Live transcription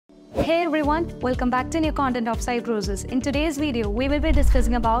Hey everyone, welcome back to new content of Cybrosys. In today's video, we will be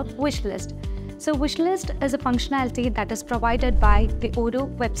discussing about Wishlist. So Wishlist is a functionality that is provided by the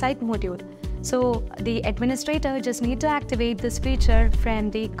Odoo website module. So the administrator just need to activate this feature from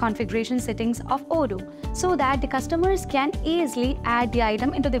the configuration settings of Odoo so that the customers can easily add the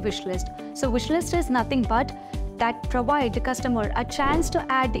item into the wishlist. So Wishlist is nothing but that provide the customer a chance to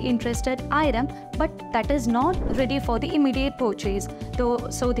add the interested item, but that is not ready for the immediate purchase.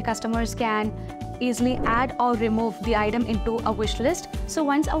 So the customers can easily add or remove the item into a wish list. So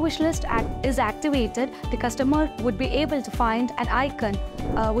once a wish list is activated, the customer would be able to find an icon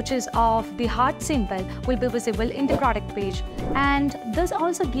which is of the heart symbol will be visible in the product page. And this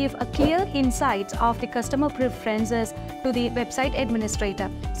also gives a clear insight of the customer preferences to the website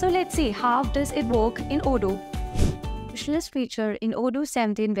administrator. So let's see how does it work in Odoo. Wishlist feature in Odoo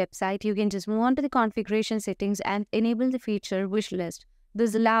 17 website, you can just move on to the configuration settings and enable the feature wishlist.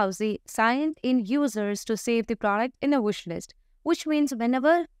 This allows the signed-in users to save the product in a wishlist, which means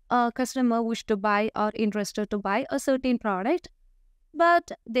whenever a customer wishes to buy or interested to buy a certain product,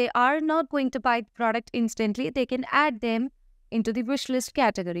 but they are not going to buy the product instantly, they can add them into the wishlist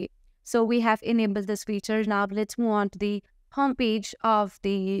category. So we have enabled this feature. Now let's move on to the homepage of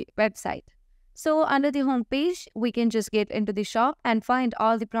the website. So under the home page, we can just get into the shop and find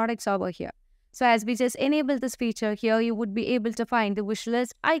all the products over here. So as we just enable this feature here, you would be able to find the wish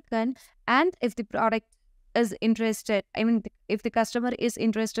list icon. And if the product is interested, if the customer is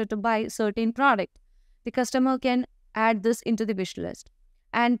interested to buy certain product, the customer can add this into the wish list.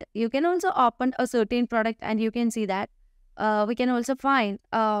 And you can also open a certain product and you can see that we can also find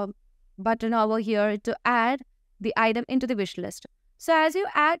a button over here to add the item into the wish list. So as you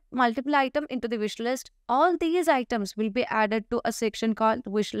add multiple items into the wish list, all these items will be added to a section called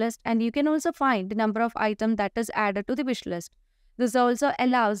wish list, and you can also find the number of items that is added to the wish list. This also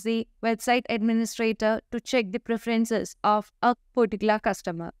allows the website administrator to check the preferences of a particular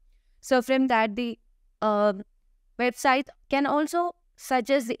customer. So from that, the website can also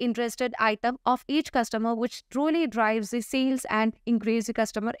suggest the interested item of each customer, which truly drives the sales and increase the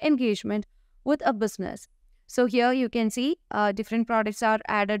customer engagement with a business. So here you can see different products are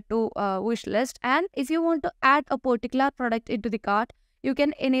added to wish list, and if you want to add a particular product into the cart, you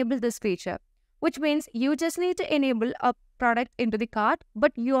can enable this feature, which means you just need to enable a product into the cart,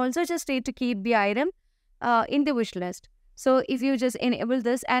 but you also just need to keep the item in the wish list. So if you just enable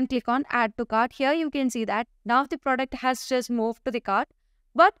this and click on add to cart, here you can see that now the product has just moved to the cart,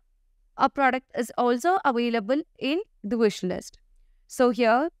 but a product is also available in the wish list. So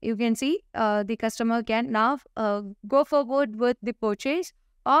here you can see the customer can now go forward with the purchase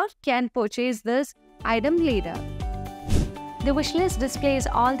or can purchase this item later. The wish list displays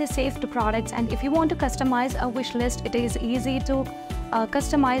all the saved products, and if you want to customize a wish list, it is easy to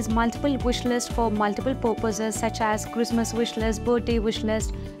customize multiple wish lists for multiple purposes such as Christmas wish list, birthday wish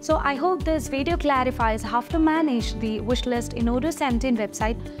list. So I hope this video clarifies how to manage the wish list in Odoo 17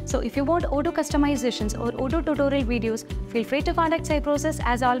 website. So if you want Odoo customizations or Odoo tutorial videos, feel free to contact Cybrosys.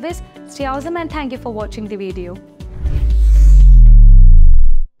 As always, stay awesome and thank you for watching the video.